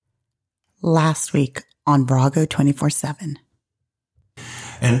last week on Virago 24/7.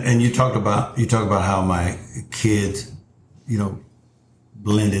 And you talk about how my kids,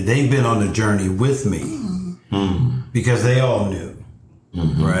 blended. They've been on the journey with me because they all knew,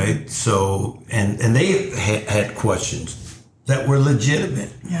 right? So and they had questions that were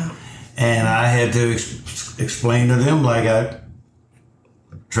legitimate. Yeah. And I had to explain to them like I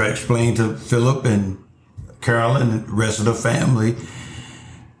tried to explain to Philip and Carolyn and the rest of the family.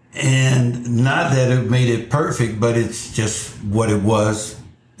 And not that it made it perfect, but it's just what it was.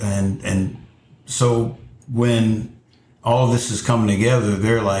 And so when all of this is coming together,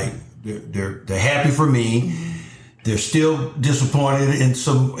 they're like, they're happy for me. They're still disappointed in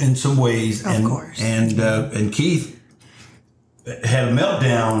some ways. Of course. And Keith had a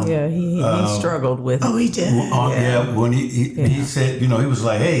meltdown. Yeah, he struggled with it. Oh, he did. When he said, he was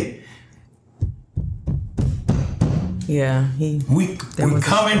like, hey, yeah, we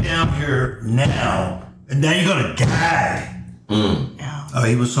coming down here now, and now you're gonna die. Yeah. Oh,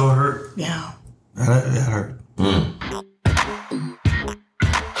 he was so hurt. Yeah. That hurt.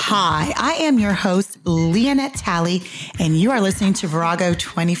 Hi, I am your host, Leonette Talley, and you are listening to Virago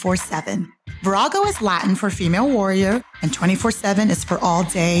 24/7. Virago is Latin for female warrior, and 24/7 is for all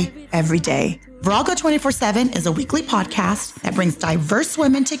day, every day. Virago 24/7 is a weekly podcast that brings diverse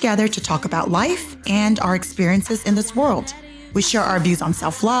women together to talk about life and our experiences in this world. We share our views on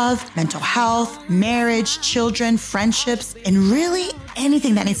self-love, mental health, marriage, children, friendships, and really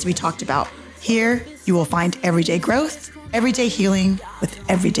anything that needs to be talked about. Here, you will find everyday growth, everyday healing with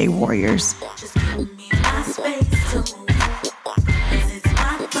everyday warriors. Just give me my space to move. 'Cause it's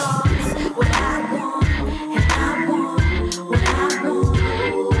my thoughts, what I want, and I want what I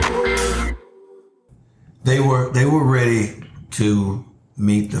want. They were ready to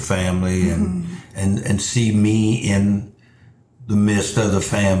meet the family and see me in the midst of the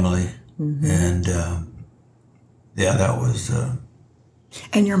family. And that was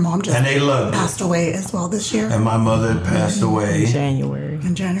And your mom just and they loved passed it. away as well this year. And my mother had passed away January.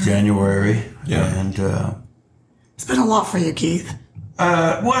 In January. January. Yeah. And It's been a lot for you, Keith.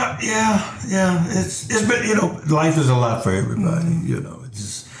 well, yeah. It's been, life is a lot for everybody. It's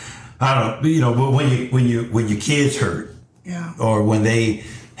just, I don't, but when your kids hurt, Yeah. or when they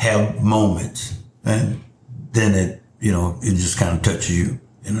have moments, and then it just kind of touches you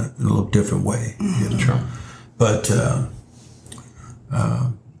in a little different way. Sure. But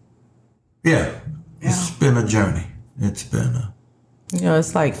it's been a journey. It's been a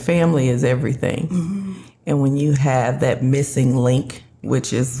It's like family is everything. And when you have that missing link,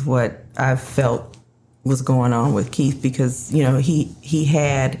 which is what I felt was going on with Keith, because, he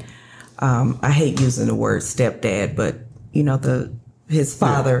had, I hate using the word stepdad, but, his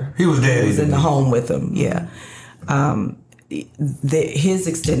father He was daddy was to in the me. home with him. Yeah. His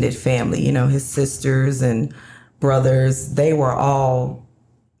extended family, his sisters and brothers, they were all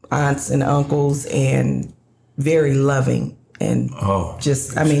aunts and uncles and very loving. And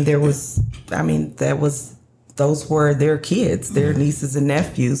those were their kids, their nieces and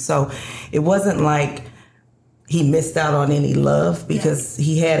nephews. So it wasn't like he missed out on any love, because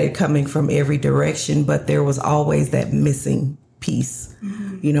he had it coming from every direction, but there was always that missing piece,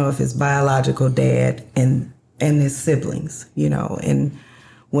 of his biological dad and his siblings, and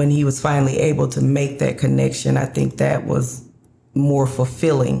when he was finally able to make that connection, I think that was more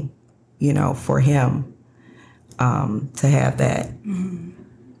fulfilling, for him, to have that.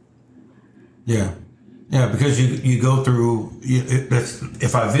 Yeah, because you go through.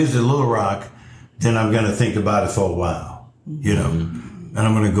 If I visit Little Rock, then I'm going to think about it for a while, and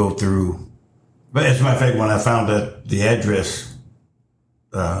I'm going to go through. But as a matter of fact, when I found out the address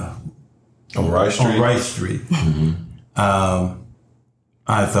On Rice Street. on Rice Street,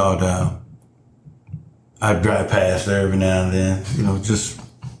 I thought I'd drive past there every now and then, just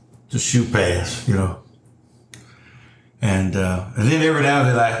shoot past, And then every now and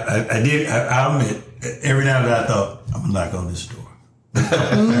then I admit, every now and then I thought, I'm going to knock on this door.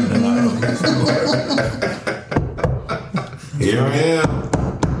 Here I am.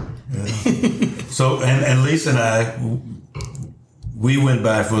 So, and Lisa and I, we went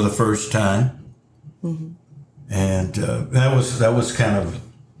by for the first time. And that was kind of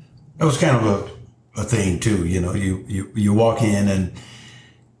a thing too. You walk in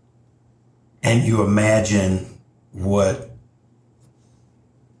and you imagine what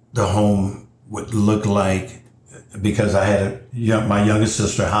the home would look like, because I had my youngest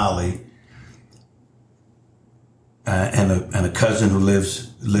sister Holly and a cousin who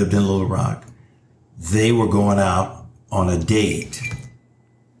lived in Little Rock. They were going out on a date,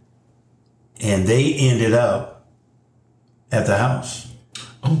 and they ended up at the house.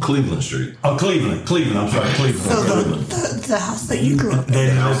 On Cleveland Street. Oh, Cleveland. I'm sorry, Cleveland. So the house that you grew up in.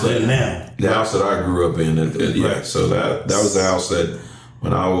 They live there now. The house that I grew up in. Yeah. Right. So that was the house that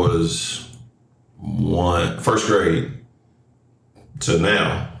when I was first grade to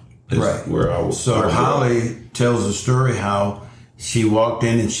now is Right. where I was. So Holly tells the story how she walked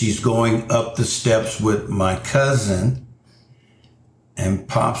in and she's going up the steps with my cousin, and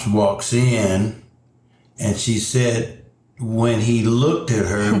Pops walks in, and she said when he looked at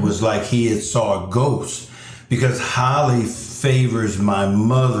her, it was like he had saw a ghost, because Holly favors my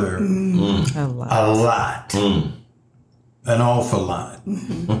mother A lot. a lot. An awful lot.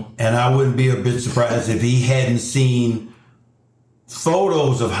 And I wouldn't be a bit surprised if he hadn't seen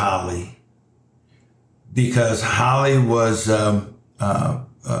photos of Holly, because Holly was a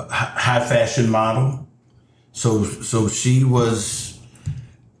high fashion model. So she was,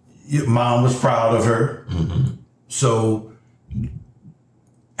 mom was proud of her. So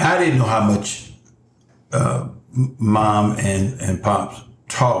I didn't know how much mom and pops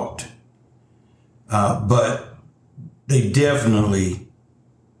talked, but they definitely,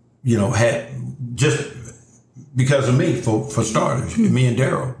 had, just because of me, for starters, me and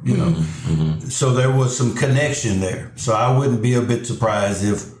Daryl, So there was some connection there. So I wouldn't be a bit surprised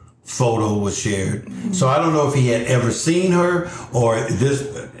if photo was shared. So I don't know if he had ever seen her or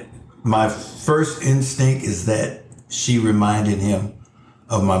this. My first instinct is that she reminded him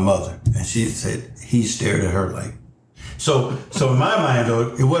of my mother. And she said he stared at her like. So in my mind,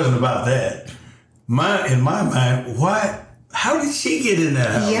 though, it wasn't about that. In my mind, how did she get in that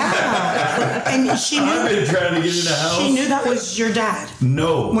house? Yeah. And she knew. I've been trying to get in the house. She knew that was your dad.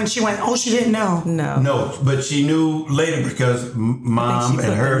 No. When she went, she didn't know. No, but she knew later because mom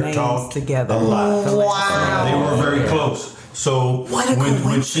and her talked together a lot. Wow. They were very close. So What a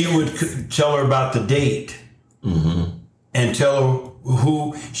when she would tell her about the date and tell her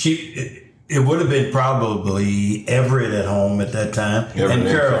who it would have been probably Everett at home at that time and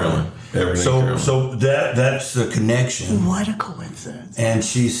Carolyn. So that's the connection. What a coincidence. And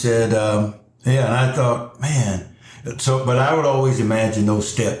she said, and I thought, man, but I would always imagine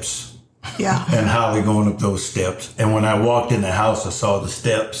those steps. Yeah. And Holly going up those steps. And when I walked in the house, I saw the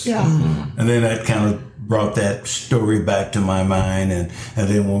steps. Yeah. And then that kind of brought that story back to my mind. And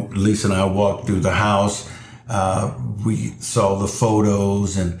then when Lisa and I walked through the house, we saw the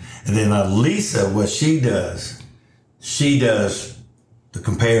photos. And then Lisa, what she does the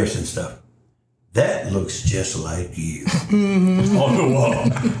comparison stuff. That looks just like you on the wall.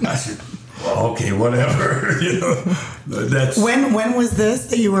 I said, well, okay, whatever. That's When was this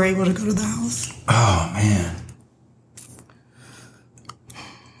that you were able to go to the house? Oh man,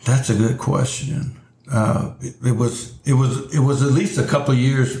 that's a good question. It was at least a couple of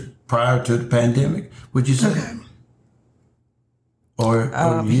years prior to the pandemic. Would you say? Okay. Or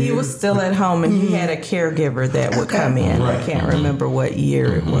he was still at home, and he had a caregiver that would come in. Right. I can't remember what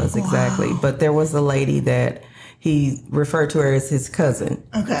year it was exactly, but there was a lady that he referred to her as his cousin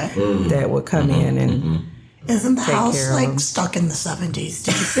Okay. that would come in and Isn't the Take house care of like them. stuck in the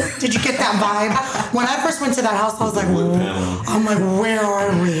 70s? Did you get that vibe? When I first went to that house, I was like, where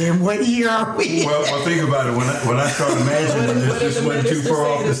are we? And what year are we? Well, think about it. When I started imagining this, this went too far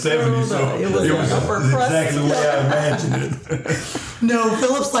off the 70s, so it was exactly the way I imagined it. No,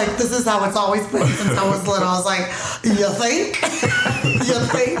 Philip's like, this is how it's always been since I was little. I was like, you think? You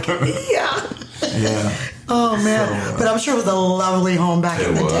think? Yeah. Yeah. Oh, man. But I'm sure it was a lovely home back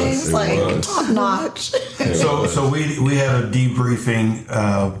in the day. It was like was. top notch. So we had a debriefing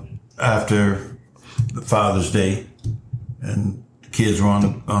after the Father's Day, and the kids were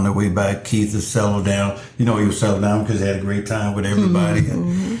on their way back. Keith has settled down. He was settled down because he had a great time with everybody,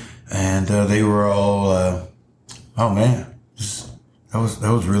 and they were all, oh man, that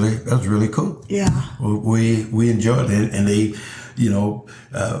was really cool. Yeah. We enjoyed it, and they,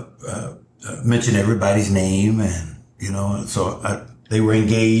 mentioned everybody's name, and so they were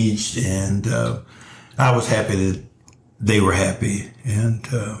engaged, and I was happy that they were happy, and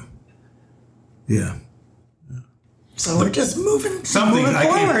yeah. So we're just moving Some things I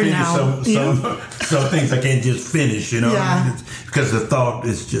can't forward finish. now. Some things I can't just finish, Yeah. because the thought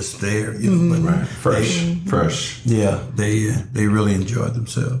is just there. But Fresh. yeah, they really enjoyed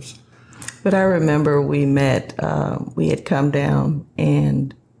themselves. But I remember we met, we had come down,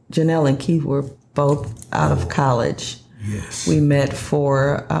 and Janelle and Keith were both out of college. Yes. We met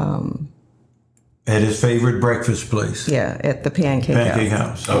for, At his favorite breakfast place, at the Pancake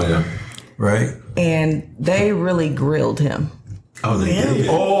House. Oh, yeah. right? And they really grilled him. Oh, they did.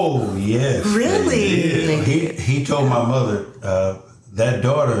 Oh, yes. Really? He told my mother, that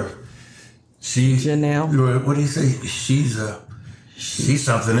daughter, Janelle. What do you say? she's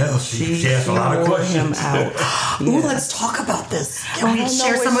something else. She asks a lot of wore questions. him out. Ooh, let's talk about this. Can we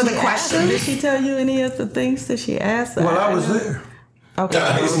share some of the Did questions? she tell you any of the things that she asked? Well, I was there. Okay.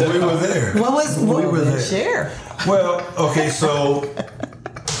 We were there. What was We were there. Share. Well, okay, so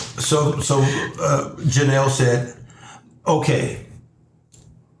Janelle said, okay,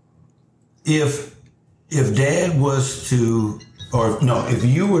 if Dad was to, or no, if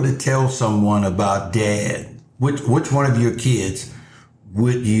you were to tell someone about Dad, which one of your kids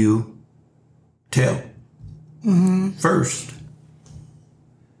would you tell first?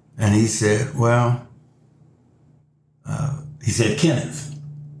 And he said, well, he said Kenneth.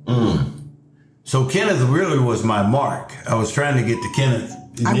 So Kenneth really was my mark. I was trying to get to Kenneth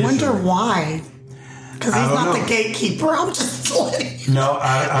initially. I wonder why. Because he's I don't not know. the gatekeeper. I'm just letting you. No,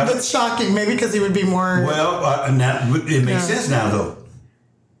 That's shocking. Maybe because he would be more. well, now, it makes sense now,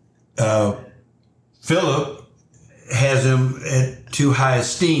 though. Philip has him at too high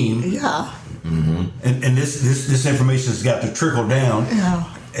esteem, Yeah. and this information has got to trickle down. Yeah.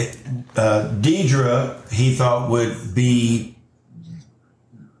 Deidre, he thought would be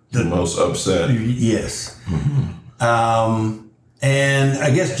The most upset. yes, and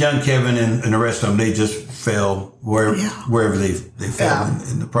I guess John Kevin and the rest of them, they just fell wherever they fell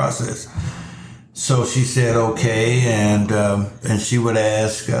in the process. So she said okay, and she would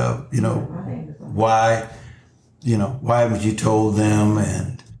ask, why haven't you told them,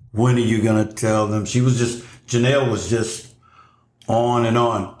 and when are you going to tell them? Janelle was just on and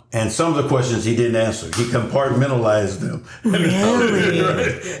on. And some of the questions he didn't answer. He compartmentalized them.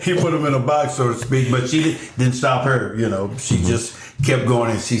 Really? He put them in a box, so to speak, but she didn't stop her, She just kept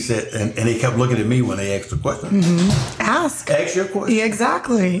going, and she said, and they kept looking at me when they asked the question. Ask. Ask your question. Yeah,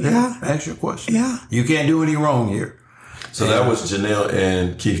 exactly. Yeah. Ask your question. Yeah. You can't do any wrong here. So that was Janelle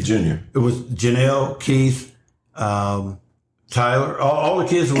and Keith Jr. It was Janelle, Keith, Tyler, all the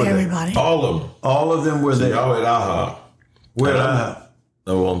kids were Everybody. All of them. there. All of them were there. Y'all at AHA. Where I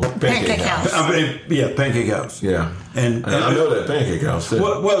No, on Pancake House. Pancake House. Yeah. And I know that Pancake House too.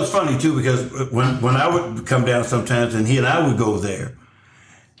 Well, it's funny too, because when I would come down sometimes, and he and I would go there,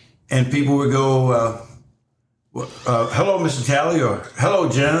 and people would go, "Hello, Mr. Talley," or "Hello,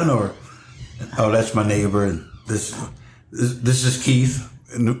 Jen," or "Oh, that's my neighbor," and this is Keith.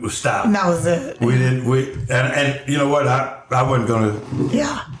 And it was stop. And that was it. We didn't. And you know what? I wasn't going to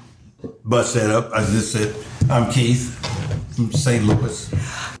Yeah. bust that up. I just said, "I'm Keith from St. Louis."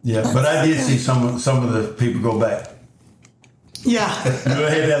 Yeah, but I did see some of the people go back. Yeah. You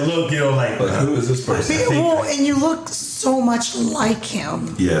had that look, like Who is this person? Well, and you look so much like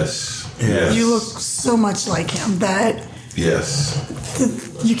him. Yes. Yeah. Yes. You look so much like him that Yes.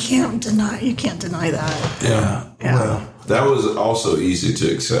 you can't deny that. Yeah. Well, That was also easy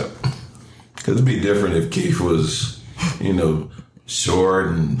to accept. Because it'd be different if Keith was, short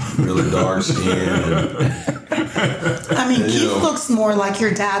and really dark skinned. I mean, you Keith know. looks more like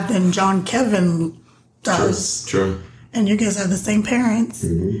your dad than John Kevin does. True. And you guys have the same parents.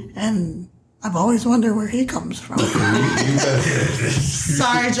 Mm-hmm. And I've always wondered where he comes from.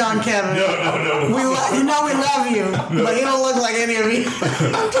 Sorry, John Kevin. No. We love you, but he don't look like any of you.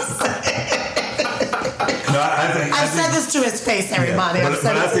 I'm just saying. No, I've said this to his face, everybody. Yeah, I've but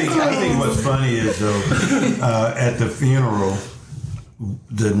said I it think what's funny is though, at the funeral,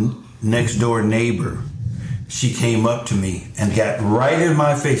 the next door neighbor, she came up to me and got right in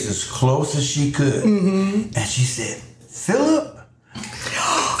my face as close as she could, and she said, "Philip."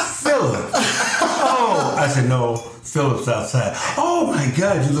 Oh, I said, "No, Philip's outside." Oh my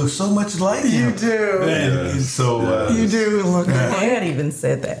God, you look so much like him. You do. And so You do look like Dad even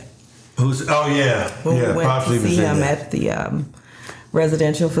said that. who's? Oh yeah, When we went Pops to even see said him that. at the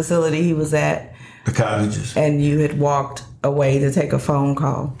residential facility he was at, The cottages. and you had walked away to take a phone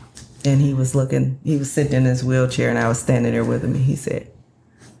call, and he was sitting in his wheelchair, and I was standing there with him, and he said,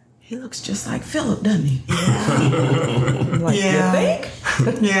 "He looks just like Philip, doesn't he?" I'm like, Yeah. you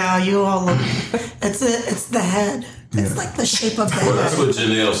think? Yeah, you all look. It's the head. It's like the shape of the Well, that's head. what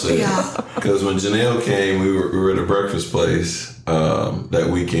Janelle said. Yeah. Because when Janelle came, we were at a breakfast place that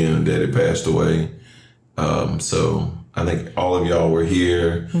weekend. Daddy passed away. So I think all of y'all were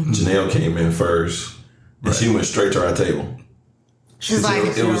here. Janelle came in first, and she went straight to our table. She's like,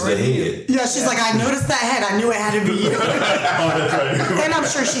 It was the head. yeah, she's like, I noticed that head. I knew it had to be you. And I'm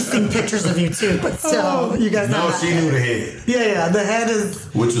sure she's seen pictures of you too, but still, you guys know No, that she head. knew the head. Yeah, the head is,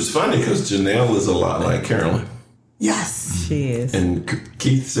 Which was funny because Janelle is a lot like Carolyn. yes. She is. And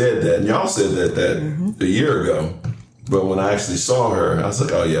Keith said that, and y'all said that a year ago. But when I actually saw her, I was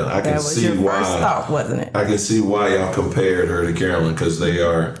like, oh yeah, I can That was see your why. first thought, wasn't it? I can see why y'all compared her to Carolyn because they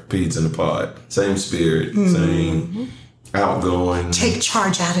are peas in the pod. Same spirit, same outgoing. Take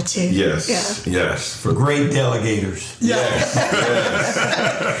charge attitude. Yes. Yeah. Yes. For Great delegators. yes.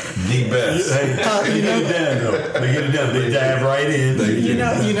 The best. They get it done, though. They get it done. They dive right in.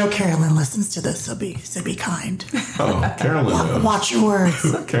 You know Carolyn listens to this, so be kind. Oh, Carolyn knows. Watch your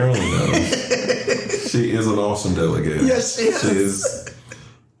words. Carolyn knows. She is an awesome delegator. Yes, she is.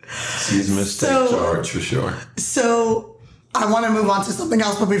 She's Miss Take Charge for sure. So I want to move on to something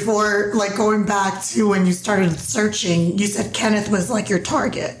else, but before, like, going back to when you started searching, you said Kenneth was like your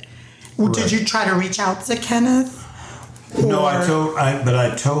target. Well, did you try to reach out to Kenneth? No, Or-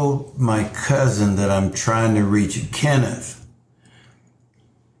 I told my cousin that I'm trying to reach Kenneth,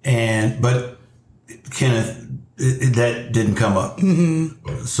 but Kenneth, that didn't come up.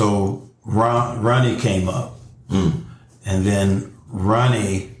 Mm-hmm. So Ronnie came up, and then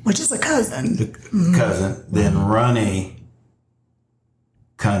Ronnie, which is a cousin. cousin, then Ronnie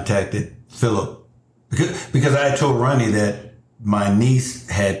contacted Philip because I told Ronnie that my niece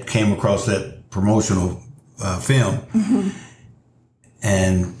had came across that promotional film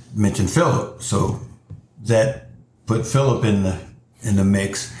and mentioned Philip, so that put Philip in the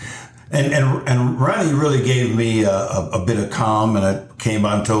mix, and Ronnie really gave me a bit of calm, and I came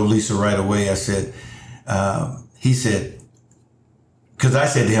out and told Lisa right away. I said, he said, because I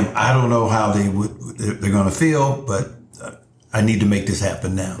said to him, I don't know how they're going to feel, but I need to make this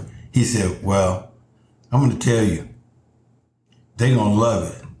happen now. He said, well, I'm going to tell you, they're going to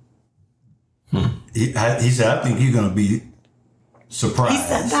love it. He said, I think you're going to be surprised. He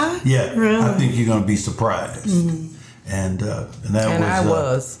said that? Yeah. Really? I think you're going to be surprised. And I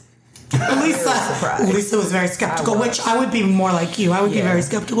was. Lisa was very skeptical, which I would be more like you. I would be very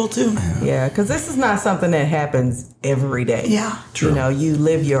skeptical too. Yeah, because this is not something that happens every day. Yeah. True. You know, you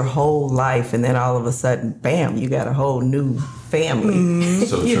live your whole life and then all of a sudden, bam, you got a whole new family.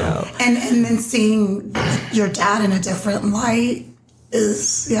 So You true. know. And then seeing your dad in a different light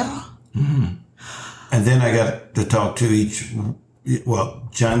is, yeah. And then I got to talk to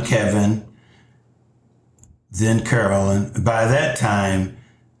John Kevin, then Carolyn. By that time,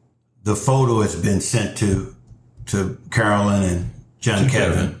 the photo has been sent to Carolyn and John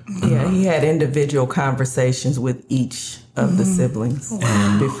Kevin. Yeah, he had individual conversations with each of the siblings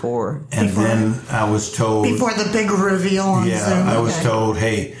before. And then I was told... Before the big reveal on Zoom. I was Okay. told,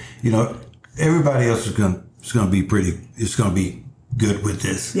 hey, everybody else is going to be it's going to be good with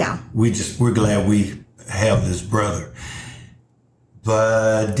this. Yeah. We're glad we have this brother.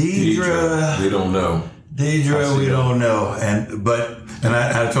 But Deidre, They don't know. Deidre, we don't know. And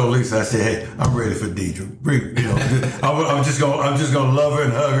I told Lisa, I said, hey, I'm ready for Deidre. I'm just gonna love her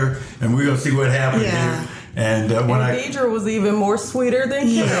and hug her, and we're gonna see what happens Yeah. here. And when And Deidre was even more sweeter than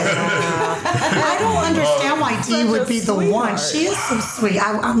Kim. I don't understand why Dee Such would a be the one. sweetheart. She is so sweet.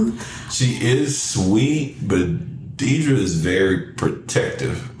 I'm She is sweet, but Deidre is very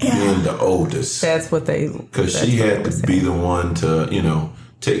protective, being the oldest. That's what they... Because she had to be the one to,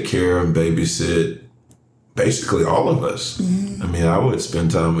 take care and babysit basically all of us. I mean, I would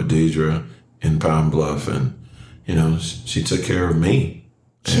spend time with Deidre in Pine Bluff, and, she took care of me.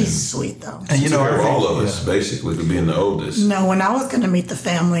 she's sweet though. and She took care of all of us, basically, for being the oldest. No, when I was going to meet the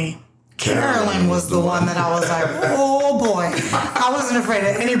family, Carolyn was the one that I was like, oh boy. I wasn't afraid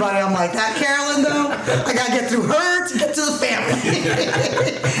of anybody. I'm like, that Carolyn though, I got to get through her to get to the family.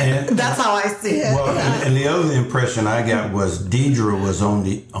 And, That's how I see it. well, and the other impression I got was Deidre was on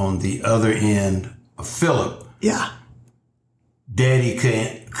the other end of Philip. Yeah, Daddy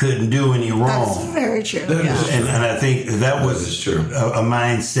couldn't do any wrong. that's very true. Yeah. And I think that was is true. a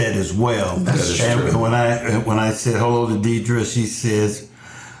mindset as well. That is and true. when I said hello to Deidre, she says,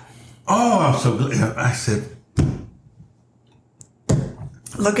 "Oh, I'm so glad." I said,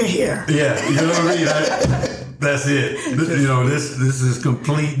 Look at here. "Yeah, you know what I mean? That's it. This is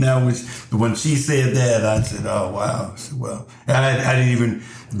complete now." When she said that, I said, "Oh wow." I said, well, I didn't even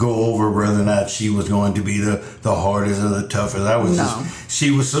go over whether or not she was going to be the hardest or the toughest. I was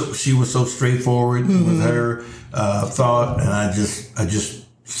she was so straightforward with her thought, and I just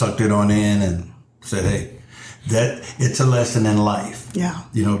sucked it on in and said, "Hey, that it's a lesson in life. Yeah.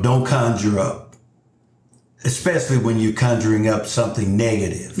 Don't conjure up, especially when you're conjuring up something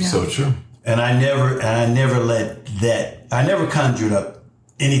negative." So true. And I never conjured up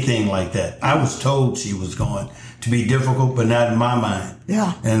anything like that. I was told she was going to be difficult, but not in my mind.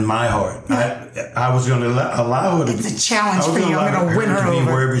 Yeah. And in my heart. I was going to allow her to It's a challenge for you. I'm allow going to win her to be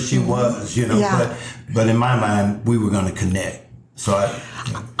over. wherever she was, Yeah. But in my mind, we were going to connect. So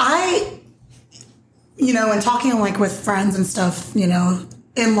and talking like with friends and stuff,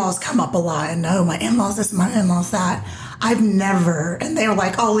 in-laws come up a lot. And no, my in-laws this, my in-laws that. I've never, and they were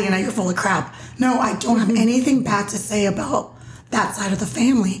like, oh, Lena, you're full of crap. No, I don't have anything bad to say about that side of the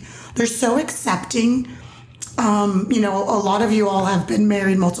family. They're so accepting. You know, a lot of you all have been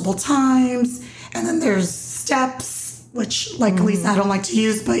married multiple times, and then there's steps, which, like Lisa, I don't like to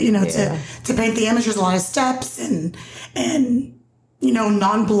use, but you know, to paint the image, there's a lot of steps and you know,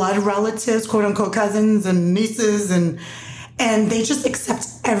 non-blood relatives, quote unquote cousins and nieces, and they just accept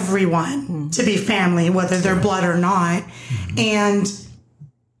everyone to be family, whether they're blood or not, and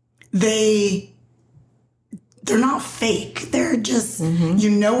they're not fake. They're just,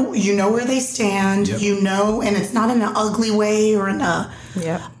 you know where they stand, you know, and it's not in an ugly way or in a,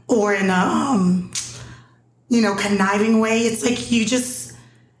 you know, conniving way. It's like you just,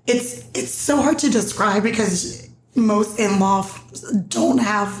 it's so hard to describe because most in-laws don't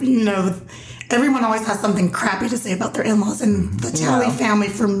have, you know, everyone always has something crappy to say about their in-laws. And the Talley family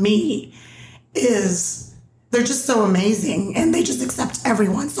for me they're just so amazing, and they just accept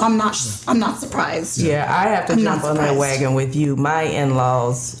everyone. So I'm not surprised. Yeah, I have to jump on that wagon with you. My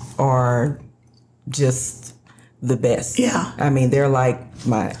in-laws are just the best. Yeah. I mean, they're like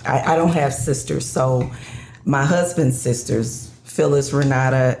I don't have sisters, so my husband's sisters, Phyllis,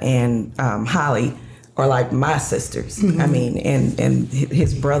 Renata, and Holly, are like my sisters. I mean, and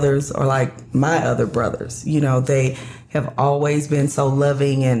his brothers are like my other brothers. You know, they have always been so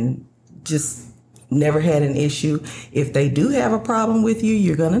loving and just never had an issue. If they do have a problem with you,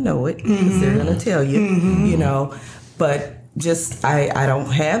 you're going to know it because they're going to tell you, you know. But just, I don't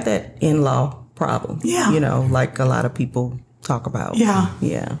have that in-law problem, you know, like a lot of people talk about. Yeah.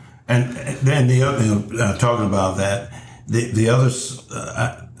 Yeah. And then the other thing, talking about that, the other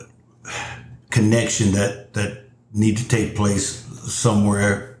connection that need to take place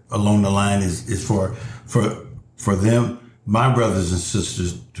somewhere along the line is for them, my brothers and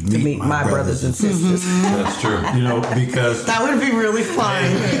sisters, to meet my brothers and sisters. That's true. You know, because That would be really fun.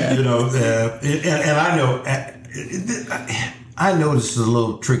 you know, and I know this is a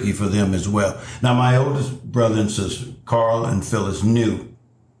little tricky for them as well. Now, my oldest brother and sister, Carl and Phyllis, knew.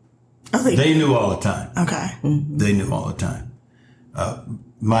 Oh, They knew all the time. okay. They knew all the time.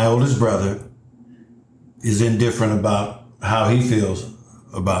 My oldest brother is indifferent about how he feels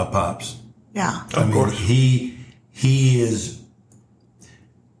about Pops. Yeah. Of course. He is,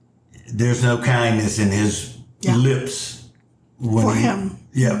 there's no kindness in his lips. For him.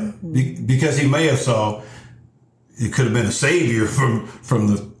 Yeah. Because he may have saw, it could have been a savior from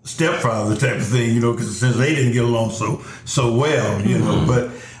the stepfather type of thing, you know, because since they didn't get along so well, you know,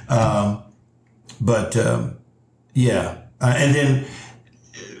 but yeah. And then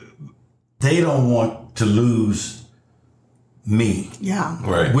they don't want to lose me. Yeah.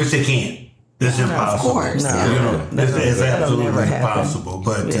 Right. Which they can't. That's impossible. Of course. No. You know, it's absolutely never happen. impossible.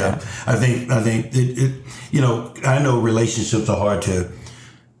 But I think it, you know, I know relationships are hard to,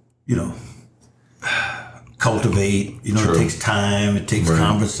 you know, cultivate. You know, True. it takes time. It takes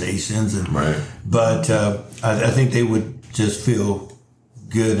conversations. And, But I think they would just feel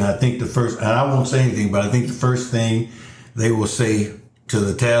good. And I think and I won't say anything, but I think the first thing they will say to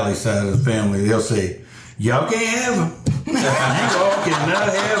the Talley side of the family, they'll say, y'all can't have him. You all cannot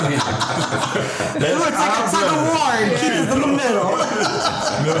have him. That's It's like a war. Keep us in the middle.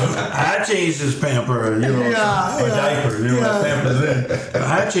 I changed his pamper, you know, or diaper, you know, pamper's in.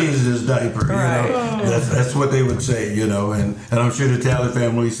 I changed his diaper, you know. That's what they would say, you know, and I'm sure the Talley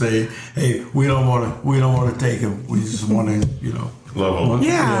family say, hey, we don't want to take him. We just want to, you know, Love him.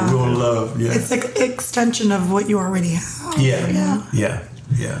 Yeah. we want to love. Yeah. It's like an extension of what you already have.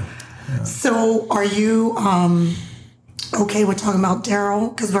 Yeah. So are you okay with talking about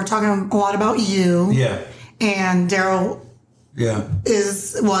Daryl? Because we're talking a lot about you. Yeah. And Daryl Yeah.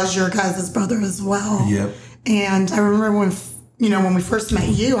 was your guys' brother as well. Yep. And I remember when we first met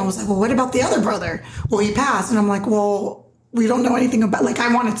you, I was like, well, what about the other brother? Well, he passed. And I'm like, well, we don't know anything about, like,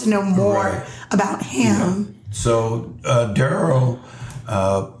 I wanted to know more about him. So Daryl,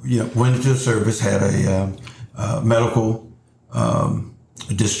 went into the service, had a medical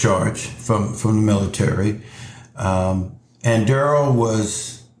discharge from the military, and Daryl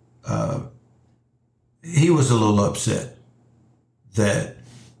was he was a little upset that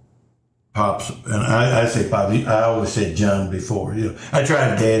Pops, and I say Pops, I always said John before. You know, I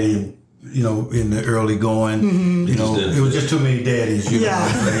tried Daddy, and you know, in the early going, you know, it was just too many daddies. You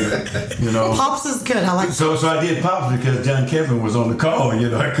know, you know. Pops is good. I like. So I did Pops because John Kevin was on the call. You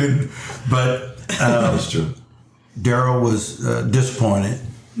know, I couldn't. But That's true. Daryl was disappointed,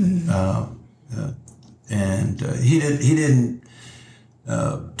 and he didn't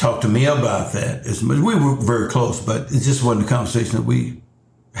talk to me about that as much. We were very close, but it just wasn't a conversation that we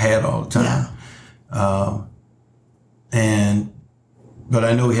had all the time. But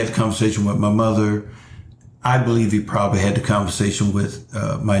I know he had a conversation with my mother. I believe he probably had the conversation with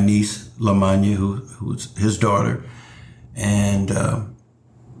my niece, Lamanya, who's his daughter. And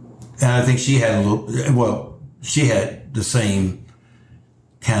I think she had she had the same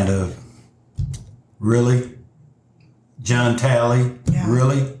kind of, really? John Talley? Yeah.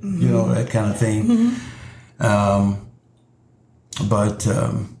 Really? Mm-hmm. You know, that kind of thing. Mm-hmm.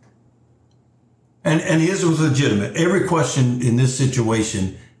 And his was legitimate. Every question in this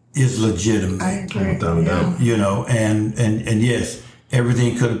situation is legitimate. I agree. Yeah. You know, and yes,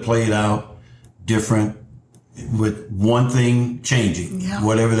 everything could have played out different with one thing changing,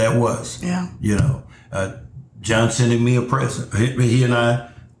 whatever that was. Yeah. You know, John sending me a present. He and I,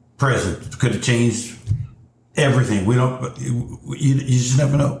 present could have changed everything. We don't. You just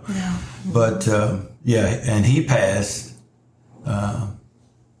never know. Yeah. But and he passed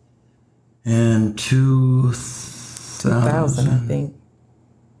in 2000, I think.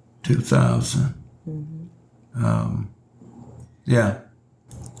 2000. Mm-hmm.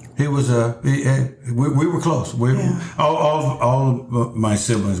 He was we were close. All of my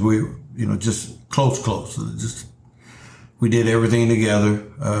siblings, we just close. Just we did everything together.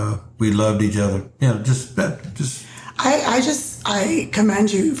 We loved each other. I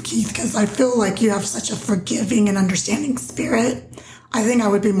commend you, Keith, because I feel like you have such a forgiving and understanding spirit. I think I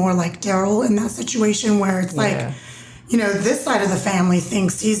would be more like Daryl in that situation where it's like, this side of the family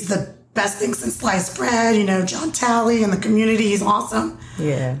thinks he's the best thing since sliced bread, John Talley and the community, he's awesome.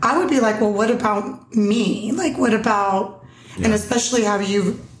 Yeah. I would be like, well, what about me? Like, what about, and especially how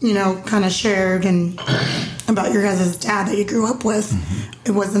you, kind of shared and about your guys' dad that you grew up with. Mm-hmm.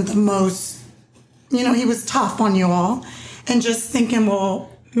 It wasn't the most, he was tough on you all. And just thinking, well,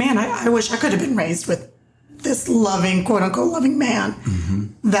 man, I wish I could have been raised with this loving, quote unquote, loving man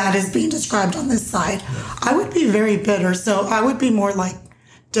that is being described on this side. I would be very bitter. So I would be more like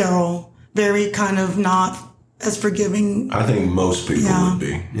Daryl, very kind of not as forgiving. I think most people would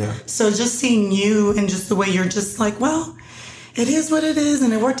be. Yeah. So just seeing you and just the way you're just like, well, it is what it is.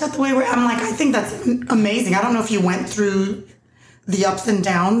 And it worked out the way I'm like, I think that's amazing. I don't know if you went through the ups and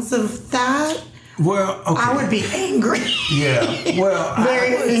downs of that. Well, okay. I would be angry. Yeah. Well,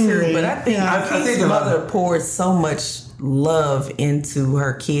 very angry. But I think Keith's mother poured so much love into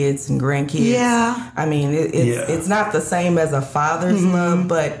her kids and grandkids. Yeah. I mean, it's not the same as a father's love,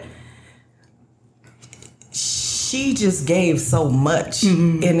 but she just gave so much.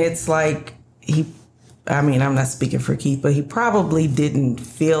 And it's like I'm not speaking for Keith, but he probably didn't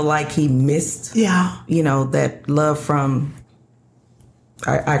feel like he missed, that love from,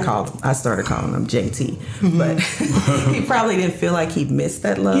 I started calling him JT, but he probably didn't feel like he missed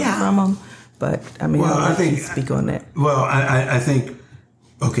that love from him. But I think speak on that. Well, I think,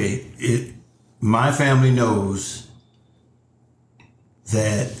 my family knows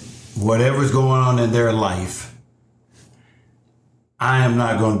that whatever's going on in their life, I am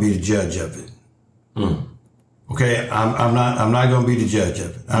not going to be the judge of it. Okay, I'm not going to be the judge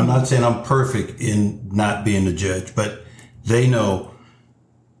of it. I'm not saying I'm perfect in not being the judge, but they know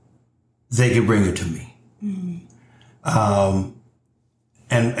they can bring it to me. And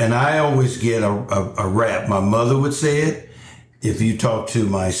I always get a rap. My mother would say it. If you talk to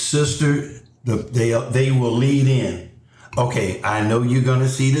my sister, they will lead in. Okay, I know you're going to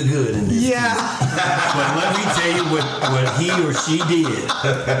see the good in this. Yeah. But let me tell you what he or she did.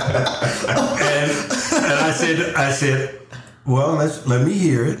 And I said, well, let me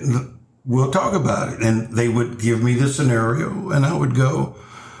hear it. We'll talk about it. And they would give me the scenario, and I would go,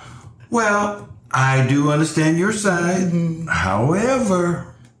 well, I do understand your side.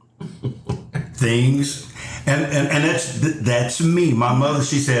 However, things, and that's me. My mother,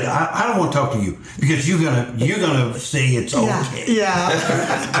 she said, I don't want to talk to you because you're gonna say it's okay. Yeah.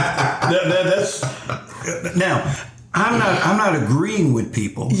 That's now. I'm not agreeing with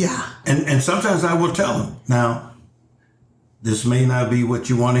people. Yeah. And sometimes I will tell them, now, this may not be what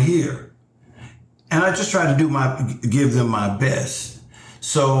you want to hear, and I just try to give them my best.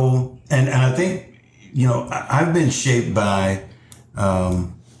 So, and I think, I've been shaped by a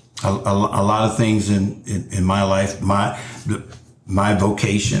lot of things in my life, my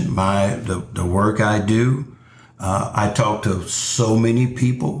vocation, the work I do. I talk to so many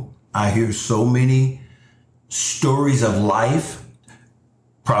people. I hear so many stories of life,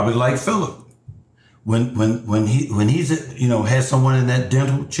 probably like Philip. When he's has someone in that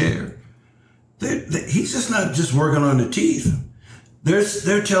dental chair, he's just not just working on the teeth.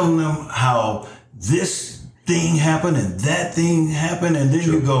 They're telling them how this thing happened and that thing happened, and then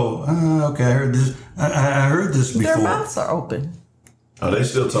you go, okay, I heard this. I heard this before. Their mouths are open. Oh, they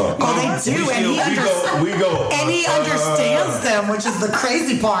still talk. Oh, they do, and We go. and he understands them, which is the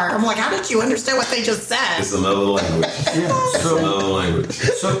crazy part. I'm like, how did you understand what they just said? It's another language. Yeah. It's another language.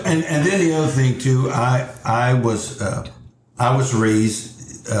 So and then the other thing too, I was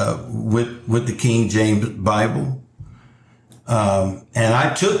raised with the King James Bible, and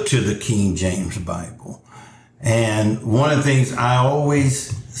I took to the King James Bible. And one of the things I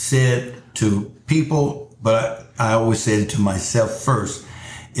always said to people, but I always said it to myself first: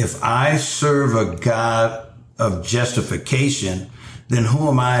 if I serve a God of justification, then who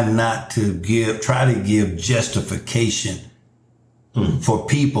am I not to try to give justification for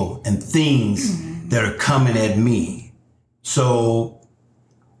people and things that are coming at me? So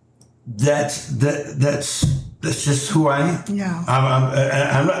that's just who I am. Yeah.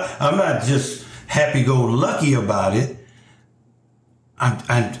 I'm not just happy-go-lucky about it.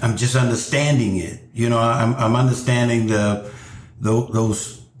 I'm just understanding it. You know, I'm understanding that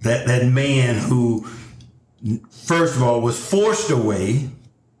man who, first of all, was forced away,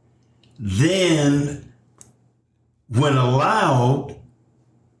 then when allowed,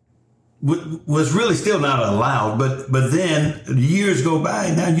 was really still not allowed, but then years go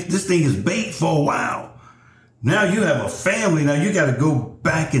by. Now this thing is bait for a while. Now you have a family. Now you got to go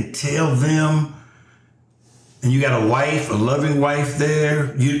back and tell them. And you got a wife, a loving wife there.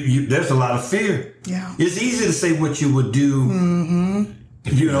 There's a lot of fear. Yeah. It's easy to say what you would do. Mm-hmm.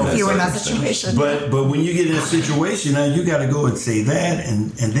 You know, If you were in that situation. But when you get in a situation, now you got to go and say that,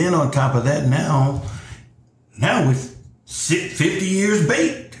 and then on top of that, now we've 50 years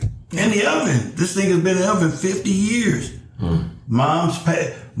baked in the oven. This thing has been in the oven 50 years.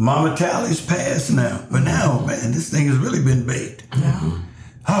 Mama Tally's passed now, but now, man, this thing has really been baked. Yeah.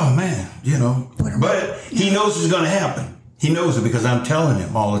 Oh man, you know, but he knows it's going to happen. He knows it because I'm telling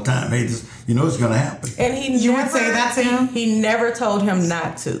him all the time. Hey, you know it's going to happen. And You would say that to him? He never told him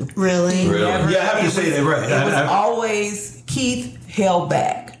not to. Really? Really? Never- Yeah, I have to it say was- that right. It was I- always Keith held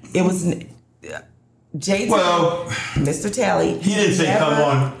back. It was JT, Well, Mr. Talley. he didn't say come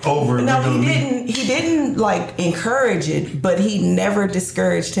on over. and No, we're gonna he meet." didn't. He didn't like encourage it, but he never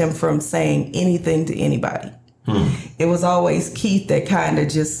discouraged him from saying anything to anybody. It was always Keith that kind of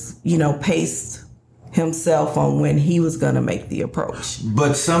just, paced himself on when he was going to make the approach.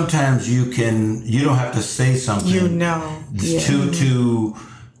 But sometimes you don't have to say something. You know. To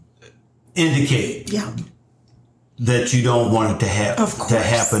indicate Yeah. that you don't want it to Of course. to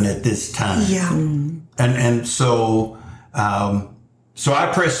happen at this time. Yeah. And so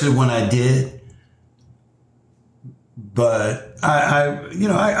I pressed it when I did, but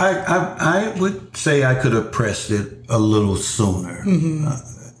I would say I could have pressed it a little sooner,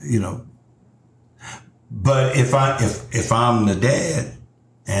 But if I'm the dad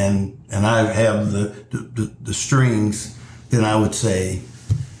and I have the strings, then I would say,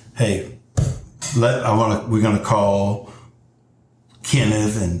 hey, we're gonna call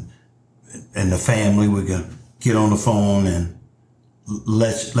Kenneth and the family. We're gonna get on the phone and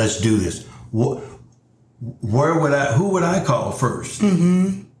let's do this. Who would I call first?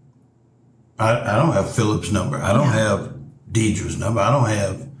 Mm-hmm. I don't have Philip's number. I don't have Deidre's number. I don't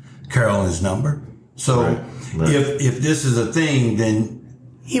have Carolyn's number. So Right. if this is a thing, then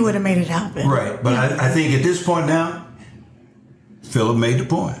He would have made it happen. right. But I think at this point now, Philip made the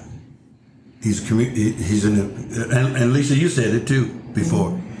point. He's in and Lisa, you said it too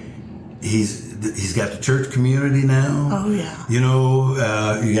before. He's got the church community now. Oh, yeah. You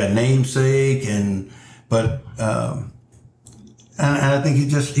you got namesake but I think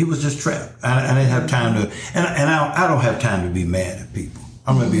he was just trapped. I didn't have time to, and I don't have time to be mad at people.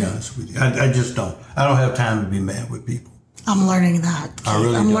 I'm going to be honest with you. I just don't. I don't have time to be mad with people. I'm learning that. I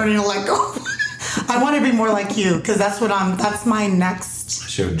really I'm don't. learning to let go. I want to be more like you because that's my next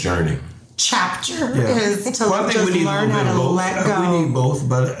It's your journey. chapter Yeah. is to Well, I think just we need learn a little how bit to of both. let go. We need both,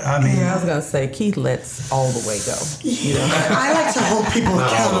 but I mean, I was gonna say Keith lets all the way go. I like to hold people Not all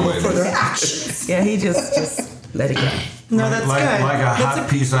the accountable way. for their actions. Yeah, he just let it go. No, that's like good. a That's hot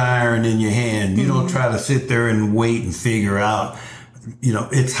piece of iron in your hand. You don't try to sit there and wait and figure out.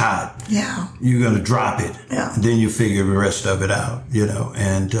 It's hot. Yeah. You're gonna drop it. Yeah. And then you figure the rest of it out.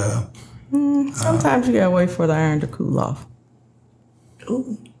 And Sometimes you gotta wait for the iron to cool off.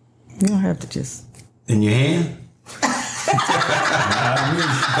 Ooh. You don't have to just. in your hand.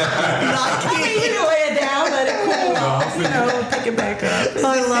 You lay it down, let it cool off. Pick it back up.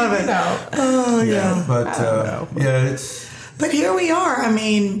 I love it. Oh, yeah. But it's. But here we are. I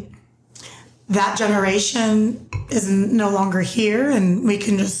mean, that generation is no longer here, and we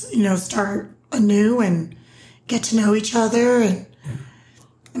can just, start anew and get to know each other. And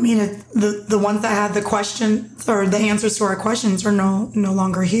mean, the ones that had the questions or the answers to our questions are no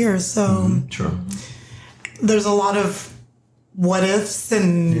longer here. So True. there's a lot of what ifs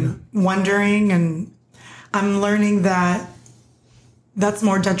and wondering, and I'm learning that that's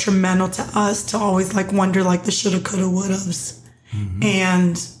more detrimental to us to always like wonder like the shoulda, coulda, wouldas.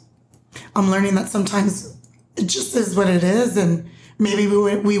 And I'm learning that sometimes it just is what it is, and maybe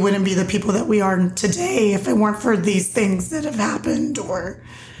we wouldn't be the people that we are today if it weren't for these things that have happened. Or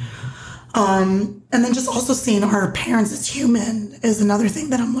and then just also seeing our parents as human is another thing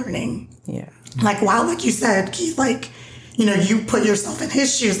that I'm learning. Yeah. Like, wow, like you said, Keith, like, you know, you put yourself in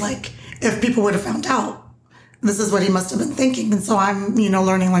his shoes. Like, if people would have found out, this is what he must have been thinking. And so I'm, you know,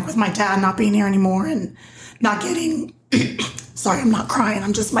 learning, like, with my dad not being here anymore and not getting, sorry, I'm not crying.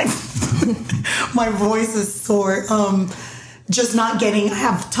 I'm just, my voice is sore. Just not getting, I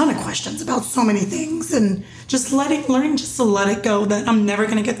have a ton of questions about so many things, and just learning just to let it go, that I'm never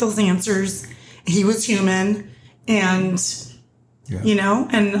going to get those answers. He was human, and, you know,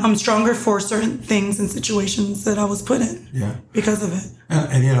 and I'm stronger for certain things and situations that I was put in because of it.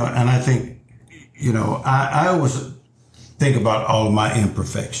 And you know, and I think, you know, I always think about all of my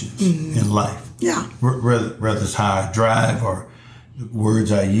imperfections in life. Yeah. Whether it's how I drive or the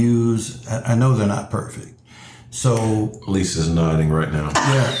words I use, I know they're not perfect. So Lisa's nodding right now.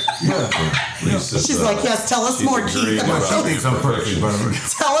 Lisa's, She's like, yes, tell us she's more, agreeing Keith. about she thinks I'm perfect, but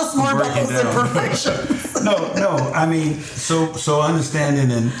Tell us more about Break it those down. imperfections. no. I mean, so understanding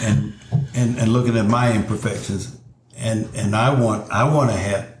and looking at my imperfections, and I want to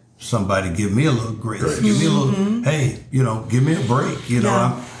have somebody give me a little grace, give me a little, hey, you know, give me a break. You know,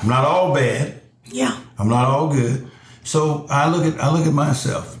 Yeah. I'm not all bad. Yeah. I'm not all good. So I look at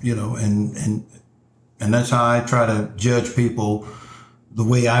myself, you know, and that's how I try to judge people the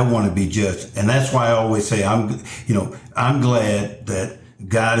way I want to be judged. And that's why I always say I'm glad that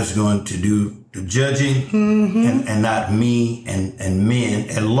God is going to do the judging and not me and men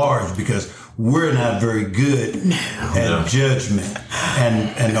at large, because we're not very good at judgment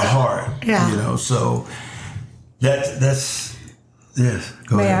and the heart. Yeah. You know, so that's yes.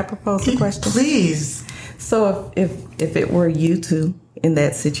 Go May I ahead. propose a question? Please. So if it were you two in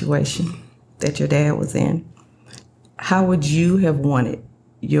that situation that your dad was in, how would you have wanted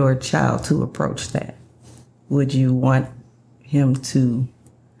your child to approach that? Would you want him to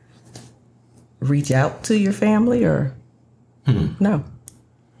reach out to your family, or no?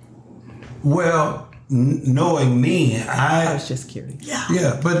 Well, knowing me, I was just curious.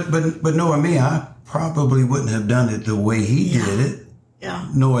 yeah, but knowing me, I probably wouldn't have done it the way he did it. Yeah.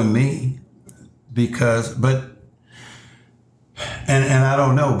 Knowing me, and I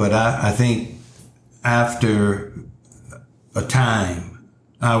don't know, but I think after a time,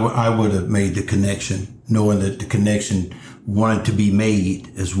 I would have made the connection, knowing that the connection wanted to be made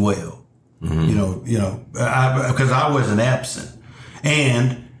as well. You know, because I wasn't absent,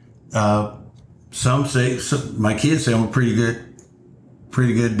 and some say, my kids say I'm a pretty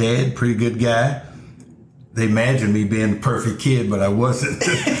good dad, pretty good guy. They imagined me being the perfect kid, but I wasn't.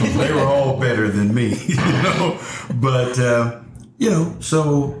 They were all better than me, you know. But you know,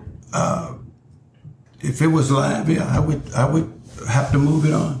 so if it was live, I would have to move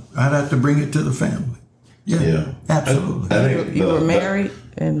it on. I'd have to bring it to the family. Yeah. Absolutely. I think You were married,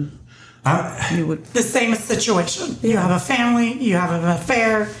 and you would. The same situation. You have a family, you have an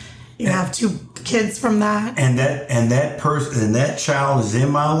affair, you have 2 kids from that. and that person and that child is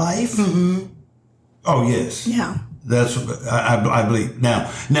in my life. Oh yes. Yeah. That's I believe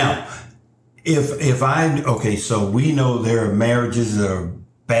now. If okay, so we know there are marriages that are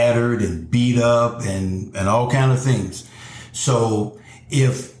battered and beat up and all kind of things. So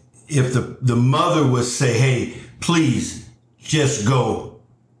if the mother would say, hey, please just go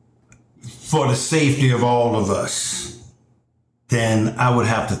for the safety of all of us, then I would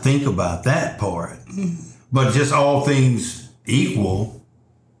have to think about that part. But just all things equal,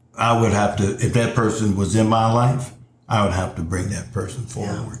 I would have to, if that person was in my life, I would have to bring that person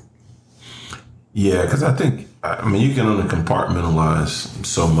forward. Yeah, because I think, I mean, you can only compartmentalize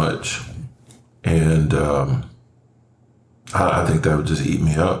so much. And I think that would just eat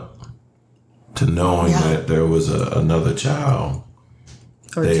me up, to knowing that there was another child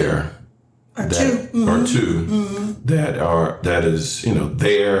Or there. Or 2. Or 2 that is, you know,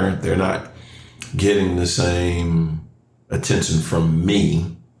 they're not getting the same attention from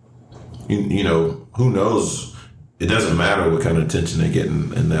me. You know, who knows? It doesn't matter what kind of attention they get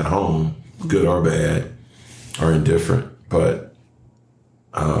in that home, good or bad or indifferent. But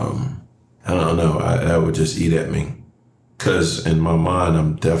I don't know. That would just eat at me, because in my mind,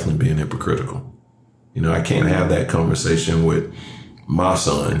 I'm definitely being hypocritical. You know, I can't have that conversation with my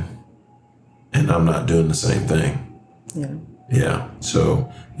son, and I'm not doing the same thing. Yeah. Yeah.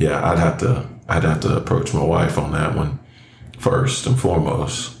 So yeah, I'd have to approach my wife on that one first and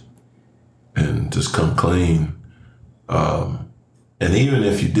foremost, and just come clean. And even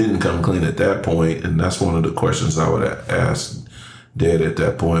if you didn't come clean at that point, and that's one of the questions I would ask Dad at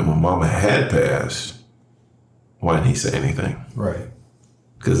that point, when Mama had passed, why didn't he say anything? Right.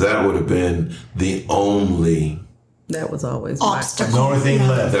 Because that would have been the only. That was always my Obstacle. The only thing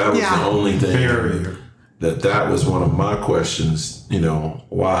left. That was Yeah. the only thing. Barrier. That was one of my questions.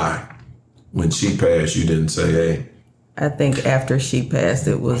 Why? When she passed, you didn't say, "Hey." I think after she passed,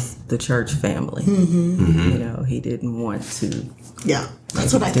 it was the church family. He didn't want to Yeah,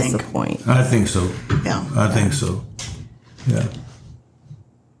 that's what I think. disappoint. I think so. Yeah. I think so. Yeah.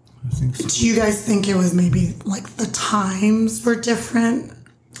 I think so. Do you guys think it was maybe like the times were different,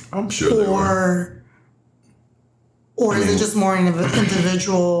 I'm sure they were. or is it just more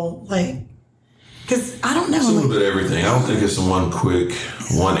individual? Like, because I don't know. It's a little like- bit of everything. I don't think it's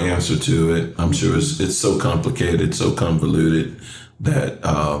one answer to it. I'm sure it's so complicated, so convoluted that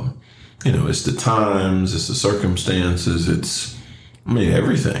it's the times, it's the circumstances, it's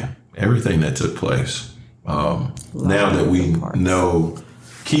everything that took place. Now that we know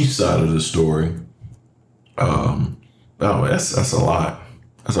Keith's side of the story, that's a lot.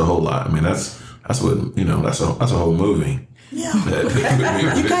 That's a whole lot. I mean, that's what that's a whole movie. Yeah.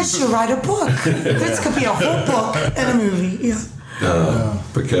 You guys should write a book. This could be a whole book and a movie. Yeah.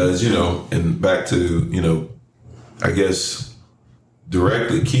 Because, and back to, I guess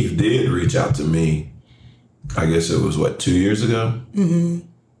directly Keith did reach out to me. I guess it was 2 years ago? Mm-hmm.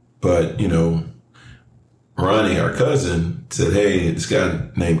 But, Ronnie, our cousin, said, "Hey, this guy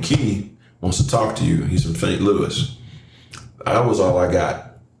named Keith wants to talk to you. He's from St. Louis." That was all I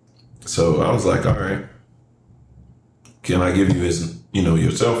got. So I was like, all right. Can I give you his,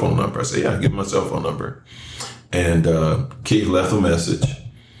 your cell phone number? I said, yeah, give him my cell phone number. And Keith left a message.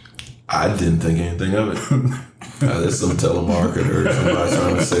 I didn't think anything of it. There's some telemarketer, somebody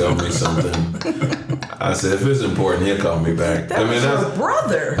trying to sell me something. I said, if it's important, he'll call me back. That was your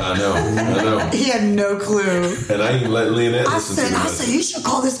brother. I know. He had no clue. And I even let Leonette I listen to the said, message. you should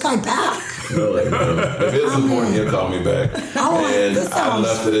call this guy back. If it's important, he'll call me back. And this I sounds-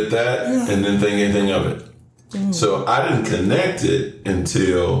 left it at that and didn't think anything of it. So I didn't connect it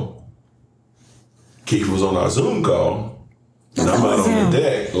until Keith was on our Zoom call. And I'm out on the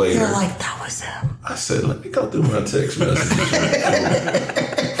deck later. You're like, that was him. I said, let me go through my text message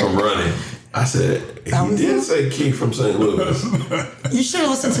from Ronnie. I said, he did say Keith from St. Louis. You should have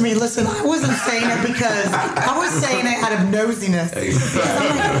listened to me. Listen, I wasn't saying it because I was saying it out of nosiness. Exactly.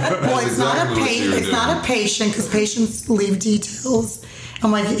 I'm like, well, it's Exactly what you were it's not a patient because patients leave details.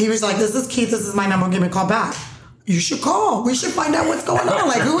 I'm like, he was like, this is Keith. This is my number. Give me a call back. You should call. We should find out what's going on.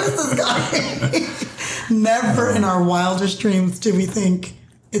 Like, who is this guy? Never in our wildest dreams did we think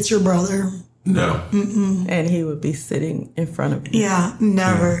it's your brother. No. And he would be sitting in front of you. Yeah,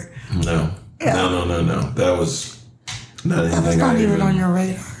 never. No. That was not anything That was not I even on your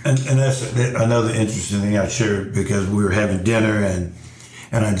radar. And that's another interesting thing I shared because we were having dinner and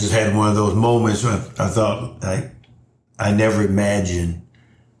I just had one of those moments where I thought, I never imagined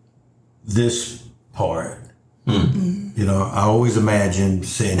this part. I always imagined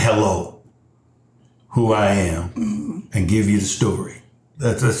saying hello, who I am, and give you the story.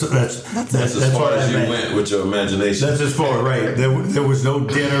 That's That's as far as you went with your imagination. That's as far, right. There was no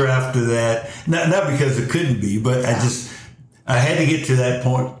dinner after that. Not because it couldn't be, but I had to get to that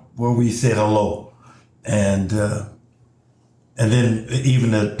point where we said hello. And then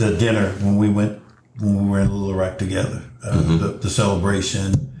even the dinner when we were in Little Rock together, the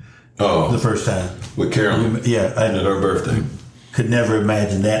celebration, the first time. With Carolyn. And at her birthday. Could never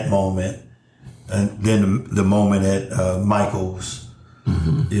imagine that moment. And then the moment at Michael's.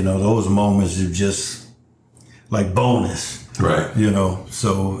 Those moments are just like bonus, right?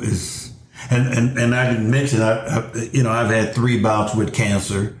 So it's and I didn't mention I've had 3 bouts with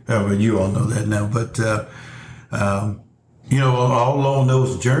cancer. You all know that now, but all along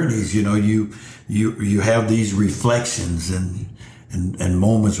those journeys, you have these reflections and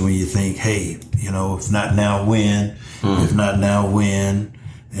moments when you think, hey, if not now, when? If not now, when?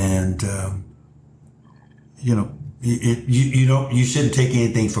 And you shouldn't take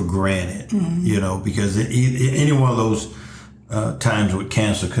anything for granted, because any one of those times with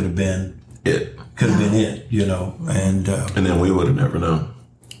cancer could have been it, and then we would have never known.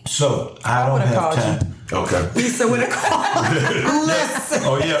 So I don't would've have called time. Okay. Lisa would have called. Listen,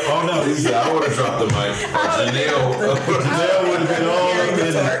 Oh yeah. Oh no. He said, I would have dropped the mic. Janelle. Janelle would have been all up in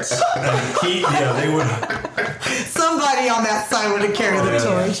it. And Keith, yeah, they would. somebody on that side would have carried the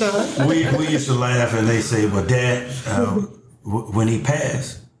torch. Huh? We used to laugh and they say, "Well, Dad, when he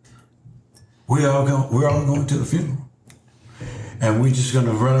passed, we're all going to the funeral, and we're just going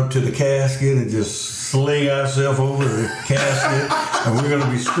to run up to the casket and just sling ourselves over the casket, and we're going to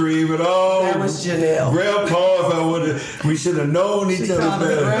be screaming, oh, That was Janelle. Grandpa, we should have known each other Called me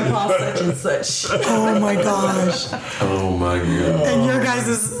better." Grandpa such and such. Oh my gosh. Oh my God. And your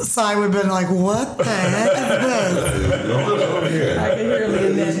guys' side would have been like, what the heck is this? I can hear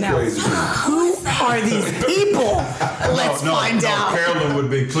Leonette now. Crazy. Who are these people? Let's find out. Carolyn would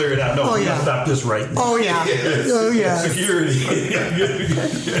be cleared out. No, Oh, we yeah. gotta stop this right now. Oh, yeah. Oh, yeah. Security.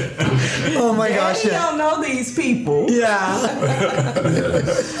 Oh, my gosh. Daddy Yeah. don't know these people. Yeah.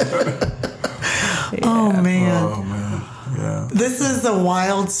 Oh, man. Oh man. Yeah. This is a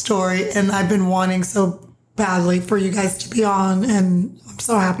wild story, and I've been wanting so badly for you guys to be on, and I'm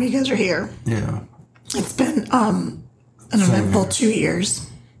so happy you guys are here. Yeah. It's been an eventful 2 years.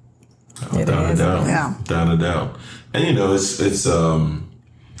 Without a doubt. Yeah. Without a doubt. And you know, it's a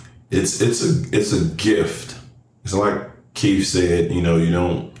gift. It's like Keith said, you know, you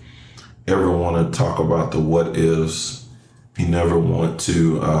don't ever want to talk about the what ifs. You never want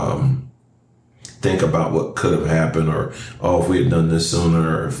to think about what could have happened, or if we had done this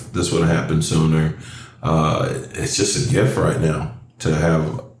sooner, or if this would have happened sooner. It's just a gift right now to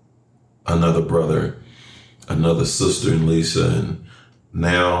have another brother, another sister in Lisa, and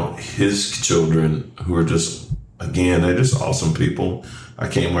now his children, who are just, again, they're just awesome people. I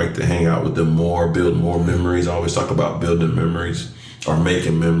can't wait to hang out with them more, build more memories. I always talk about building memories or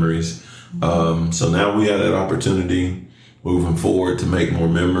making memories. So now we had that opportunity moving forward to make more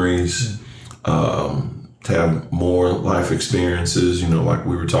memories, to have more life experiences, you know, like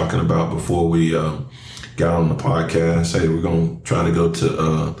we were talking about before we got on the podcast. Hey, we're going to try to go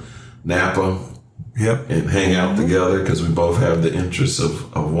to Napa. Yep. And hang out together because we both have the interests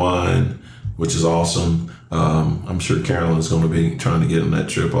of wine, which is awesome. I'm sure Carolyn's going to be trying to get on that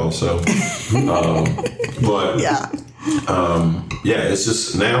trip also. But Yeah. it's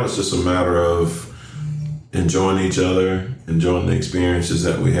just a matter of enjoying each other, enjoying the experiences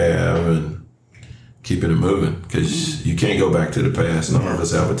that we have, and keeping it moving, because you can't go back to the past. None of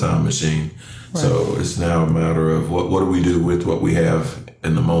us have a time machine. Right. So it's now a matter of what do we do with what we have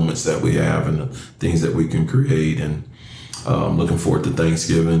and the moments that we have and the things that we can create. And looking forward to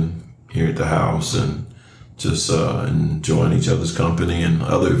Thanksgiving here at the house, and just enjoying each other's company and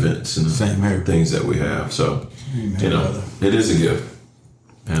other events and Same here. things that we have. So, you know, it is a gift,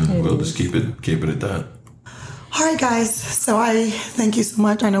 and we'll just keep it at that. All right, guys. So I thank you so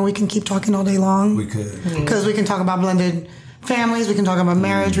much. I know we can keep talking all day long. We could. Because we can talk about blended families, we can talk about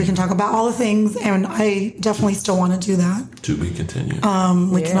marriage, we can talk about all the things, and I definitely still want to do that. To be continued.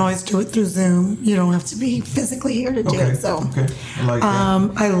 We can always do it through Zoom. You don't have to be physically here to do Okay. it. So Okay. I like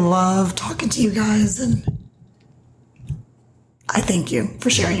that. I love talking to you guys, and I thank you for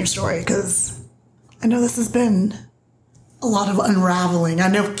sharing your story, because I know this has been a lot of unraveling. I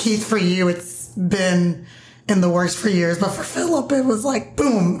know, Keith, for you, it's been in the works for years, but for Philip, it was like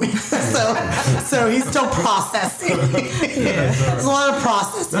boom. so he's still processing. There's a lot of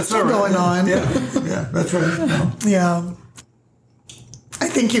processing still going on. Yeah, that's right. Yeah. I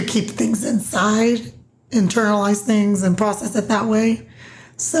think you keep things inside, internalize things, and process it that way.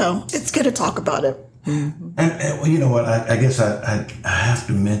 So it's good to talk about it. And well, you know what? I guess I have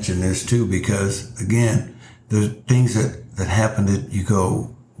to mention this too, because again, there's things that happen that you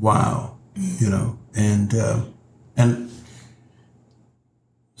go, wow, you know, and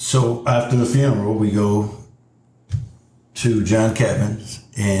so after the funeral, we go to John Kevin's,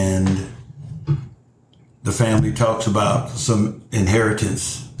 and the family talks about some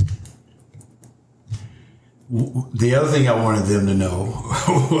inheritance. The other thing I wanted them to know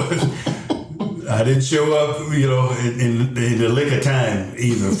was I didn't show up, you know, in the lick of time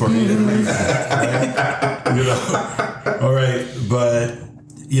either for anything. Right? You know, all right, but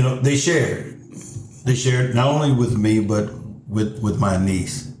you know, they shared not only with me but with my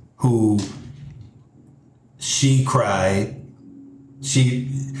niece, who she cried.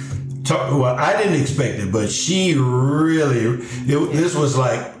 Well, I didn't expect it, but she really, this was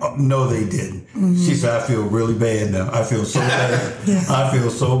like, no, they didn't. Mm-hmm. She said, I feel really bad now. I feel so bad. Yeah. I feel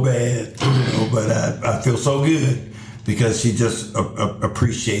so bad, you know, but I feel so good, because she just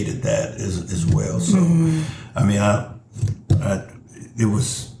appreciated that as well. So, I mean, it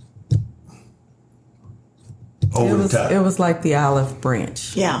was over the top. It was like the olive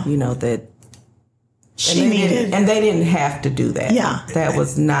branch. Yeah. You know, that She needed. and they didn't have to do that. Yeah. That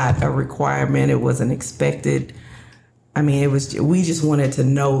was not a requirement. It wasn't expected. I mean, we just wanted to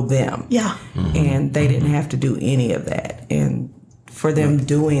know them. Yeah. And they didn't have to do any of that. And for them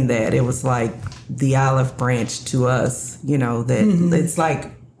doing that, it was like the olive branch to us, you know, that it's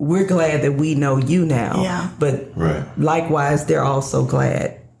like, we're glad that we know you now. Yeah. But Right. likewise, they're also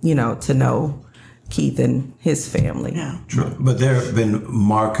glad, you know, to know Keith and his family. Yeah. But there have been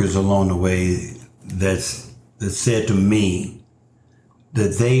markers along the way that said to me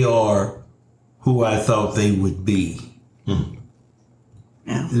that they are who I thought they would be.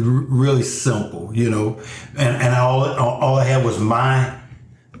 Yeah. It's really simple, you know, and all I had was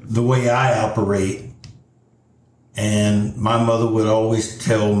the way I operate. And my mother would always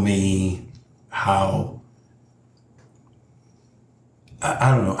tell me how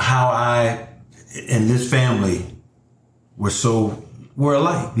I don't know how I and this family we're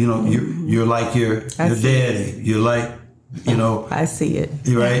alike. You know, you're like your daddy. You're like, you know. I see it.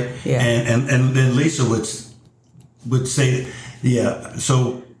 Right? Yeah. And then Lisa would say, yeah.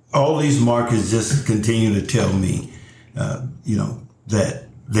 So all these markers just continue to tell me, you know, that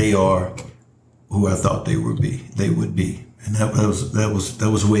they are who I thought they would be. And that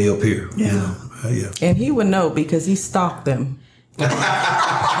was way up here. Yeah. You know? Yeah. And he would know because he stalked them. For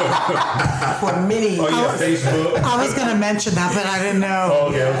many years. Facebook. I was going to mention that, but I didn't know.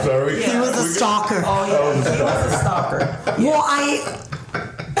 Okay, I'm sorry. He was a stalker. Oh, yeah. He was a stalker. Well,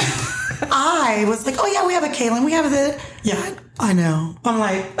 I was like, oh yeah, we have a Kaylin. We have the I know. I'm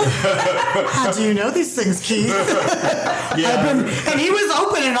like, how do you know these things, Keith? And he was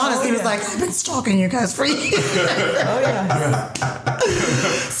open and honest. He was like, I've been stalking you guys for years. Oh, yeah.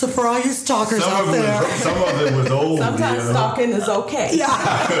 So for all you stalkers out there, Some of it was old. Sometimes you know? stalking is okay. yeah,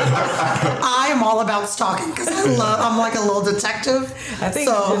 I am all about stalking because I'm like a little detective. I think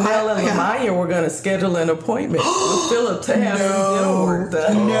Janelle and Lamaya were going to schedule an appointment with Philip to have some dental work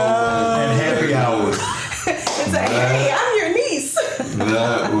done. And happy hours. And say, hey, I'm your niece.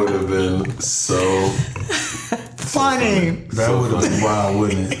 That would have been so Funny. That would have been wild,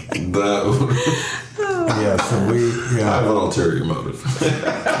 wouldn't it? that would Yeah. So I have an ulterior motive.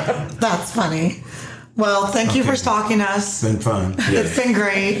 That's funny. Well, thank you for stalking us. it's been fun. It's been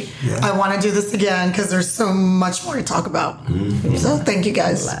great. Yeah. I want to do this again because there's so much more to talk about. So thank you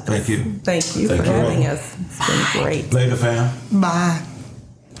guys. Thank you. Thank you for having us. It's been great. Later, fam. Bye.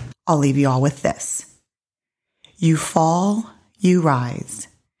 I'll leave you all with this. You fall, you rise.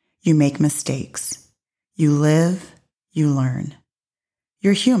 You make mistakes. You live, you learn.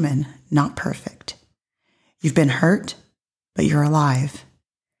 You're human, not perfect. You've been hurt, but you're alive.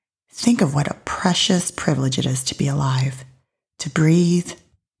 Think of what a precious privilege it is to be alive, to breathe,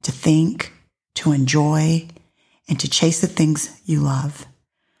 to think, to enjoy, and to chase the things you love.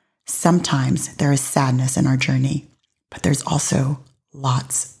 Sometimes there is sadness in our journey, but there's also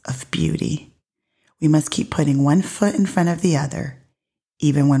lots of beauty. We must keep putting one foot in front of the other,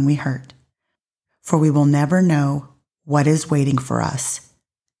 even when we hurt. For we will never know what is waiting for us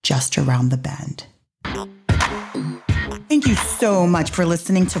just around the bend. Thank you so much for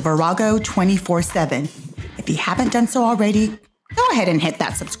listening to Virago 24/7. If you haven't done so already, go ahead and hit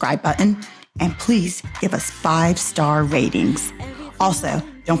that subscribe button and please give us 5-star ratings. Also,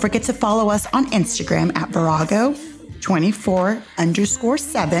 don't forget to follow us on Instagram at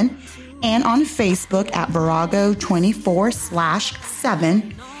Virago24_7 and on Facebook at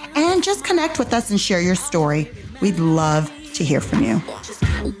Virago24/7. And just connect with us and share your story. We'd love to hear from you. Just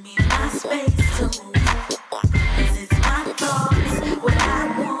give me my space to move.